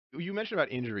You mentioned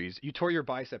about injuries. You tore your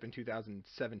bicep in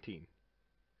 2017.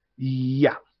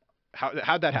 Yeah.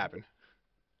 How'd that happen?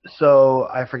 So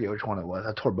I forget which one it was.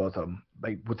 I tore both of them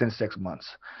like within 6 months.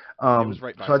 It was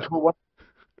right So I bicep. tore one.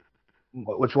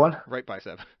 Which one? Right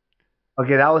bicep.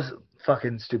 Okay, that was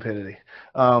fucking stupidity.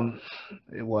 Um,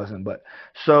 it wasn't, but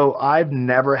so I've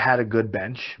never had a good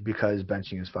bench because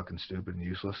benching is fucking stupid and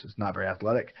useless. It's not very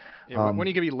athletic. Yeah, when are Um,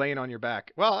 you gonna be laying on your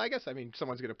back? Well, I guess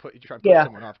someone's gonna try and push yeah,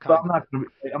 someone off, but kind of.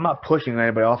 I'm not pushing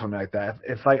anybody off of me like that.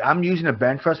 If like I'm using a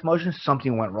bench press motion,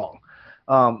 something went wrong.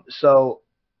 So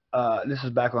this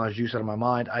is back when I was juiced out of my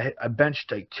mind. I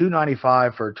benched like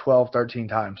 295 for 12, 13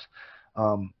 times,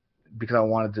 um, because I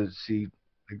wanted to see,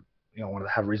 like, wanted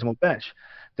to have a reasonable bench.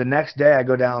 The next day, I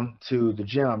go down to the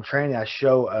gym. I'm training. I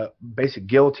show a basic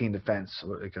guillotine defense,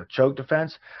 like a choke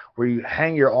defense, where you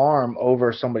hang your arm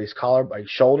over somebody's collar, like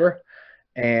shoulder,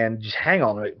 and just hang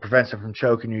on it. It prevents them from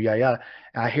choking you, yada yada.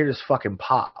 And I hear this fucking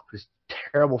pop, this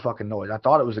terrible fucking noise. I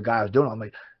thought it was the guy I was doing it. I'm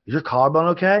like, is your collarbone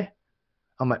okay?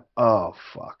 I'm like, oh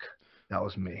fuck, that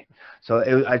was me.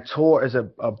 So I tore as a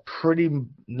pretty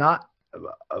not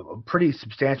a pretty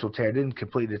substantial tear. It didn't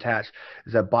completely detach.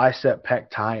 It's a bicep pec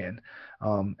tie-in,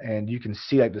 and you can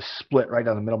see like the split right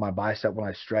down the middle of my bicep when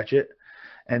I stretch it,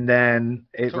 and then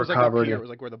it So it was like up recovered. here. It And was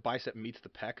like where the bicep meets the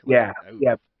pec. Like, yeah, oof.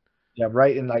 yeah, yeah,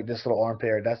 right in like this little armpit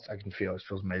area. That's I can feel it. It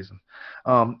feels amazing.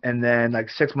 And then like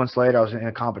 6 months later, I was in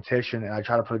a competition and I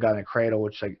tried to put a guy in a cradle,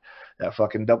 which like that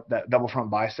fucking that double front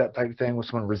bicep type thing with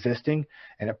someone resisting,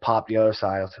 and it popped the other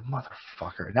side. I was like,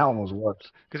 motherfucker. And that one was worse.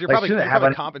 Because Like soon as it you're probably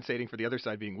happened, compensating for the other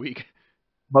side being weak.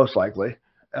 most likely,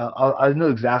 I knew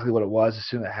exactly what it was as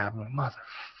soon as it happened. Like,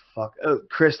 motherfucker.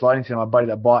 Chris Ludington, my buddy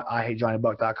that bought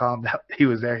IHateJohnnyBuck.com, he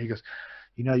was there. He goes,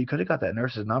 you could have got that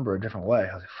nurse's number a different way.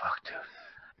 I was like, fuck, dude.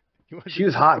 You wanted She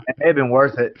was to, hot. Man. It may have been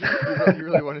worth it. you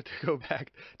really wanted to go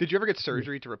back. Did you ever get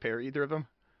surgery to repair either of them?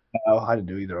 No, I didn't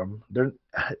do either of them.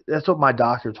 That's what my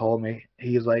doctor told me.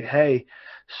 He was like, "Hey,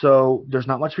 so there's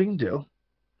not much we can do."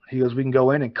 He goes, "We can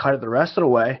go in and cut it the rest of the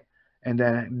way, and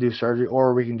then do surgery,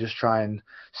 or we can just try and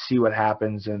see what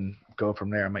happens and go from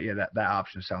there." I'm like, "Yeah, that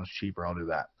option sounds cheaper. I'll do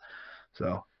that."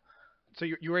 So So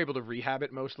you were able to rehab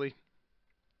it mostly.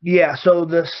 yeah, so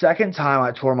the second time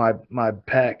I tore my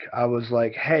pec, I was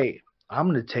like, "Hey, I'm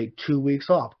gonna take 2 weeks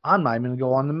off. I'm not even gonna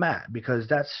go on the mat because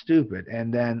that's stupid."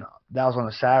 And then that was on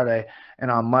a Saturday, and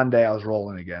on Monday I was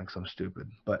rolling again because I'm stupid.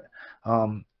 But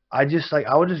I just like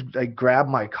I would just like grab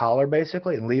my collar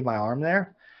basically and leave my arm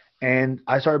there, and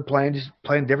I started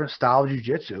playing different style of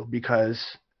jujitsu because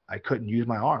I couldn't use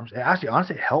my arms. It actually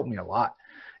honestly it helped me a lot.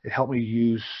 It helped me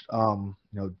use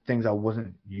things I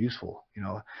wasn't useful.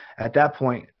 At that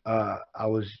point, I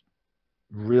was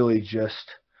really just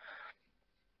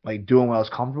like doing what I was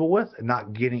comfortable with and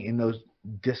not getting in those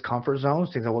discomfort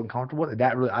zones, things I wasn't comfortable with. And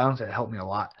that really, I honestly, it helped me a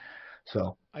lot.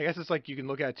 So I guess it's like you can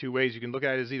look at it two ways. You can look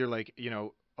at it as either like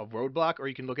a roadblock, or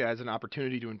you can look at it as an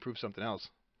opportunity to improve something else.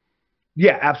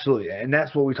 yeah, absolutely. And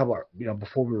that's what we talked about,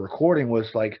 before we were recording was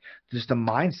like just the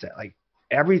mindset. Like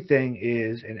everything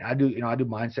is, and I do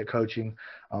mindset coaching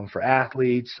for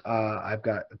athletes. I've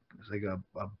got like a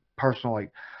personal,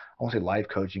 like, I won't say life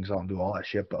coaching because I don't do all that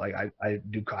shit, but like I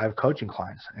have coaching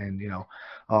clients and,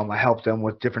 I help them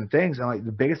with different things. And like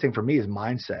the biggest thing for me is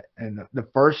mindset. And the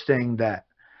first thing that,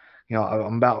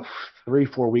 I'm about 3,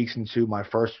 4 weeks into my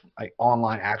first like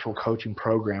online actual coaching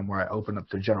program where I open up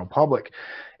to the general public.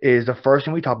 Is the first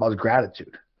thing we talk about is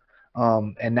gratitude,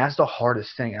 and that's the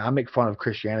hardest thing. And I make fun of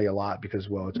Christianity a lot because,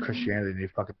 well, it's Christianity and they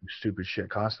fucking do stupid shit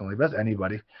constantly. But that's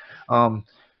anybody. Um,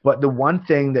 but the one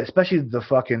thing that, especially the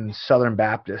fucking Southern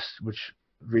Baptists, which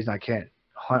the reason I can't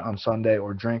hunt on Sunday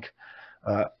or drink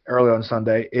early on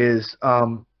Sunday is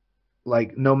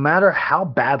like no matter how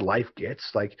bad life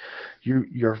gets, like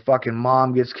your fucking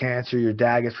mom gets cancer, your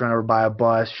dad gets run over by a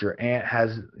bus, your aunt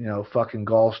has fucking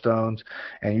gallstones,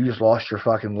 and you just lost your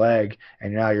fucking leg,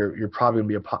 and now you're probably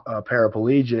gonna be a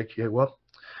paraplegic. Well,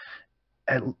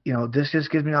 this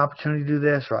just gives me an opportunity to do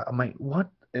this. Right? I'm like, what?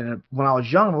 And when I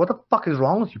was young, what the fuck is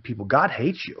wrong with you people? God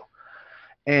hates you.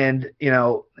 And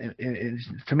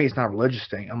to me, it's not a religious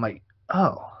thing. I'm like,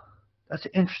 oh, that's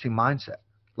an interesting mindset.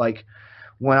 Like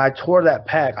when I tore that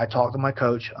pec, I talked to my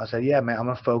coach. I said, "Yeah, man, I'm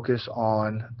gonna focus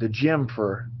on the gym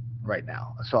for right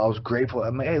now." So I was grateful.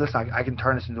 I'm like, "Hey, listen, I can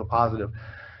turn this into a positive."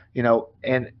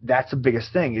 And that's the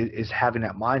biggest thing is having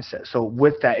that mindset. So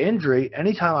with that injury,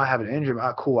 anytime I have an injury,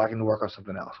 cool, I can work on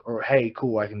something else, or hey,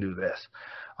 cool, I can do this.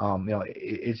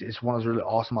 It's one of those really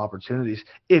awesome opportunities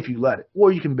if you let it,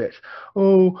 or you can bitch.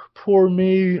 Oh, poor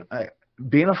me.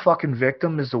 being a fucking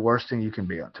victim is the worst thing you can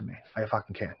be to me. I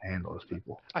fucking can't handle those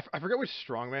people. I forget which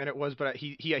strongman it was, but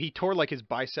he tore like his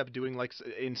bicep doing like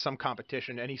in some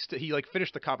competition, and he like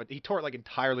finished the he tore it like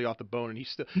entirely off the bone, and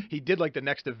he did like the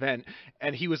next event,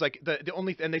 and he was like the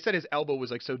only, and they said his elbow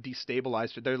was like so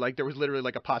destabilized. They're like there was literally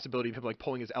like a possibility of him like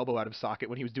pulling his elbow out of socket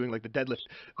when he was doing like the deadlift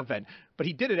event, but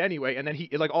he did it anyway, and then he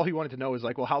like all he wanted to know was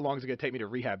like, well, how long is it gonna take me to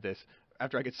rehab this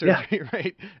after I get Yeah, surgery,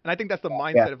 right? And I think that's the yeah,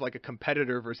 mindset of like a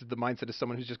competitor versus the mindset of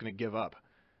someone who's just gonna give up.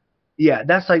 yeah.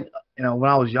 That's like, when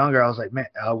I was younger, I was like, man,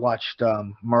 I watched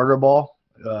Murder Ball,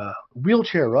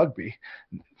 wheelchair rugby,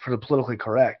 for the politically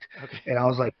correct, Okay. and I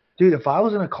was like, dude, if I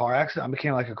was in a car accident, I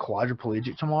became like a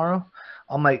quadriplegic tomorrow.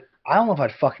 I'm like, I don't know if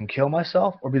I'd fucking kill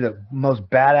myself or be the most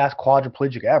badass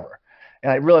quadriplegic ever.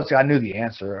 And I realized I knew the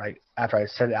answer. After I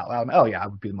said it out loud, oh yeah, I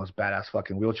would be the most badass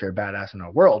fucking wheelchair badass in the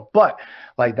world. But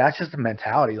like that's just the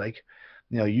mentality. Like,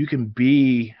 you can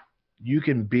be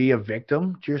a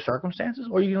victim to your circumstances,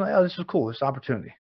 or you can like, oh, this is cool, this is an opportunity.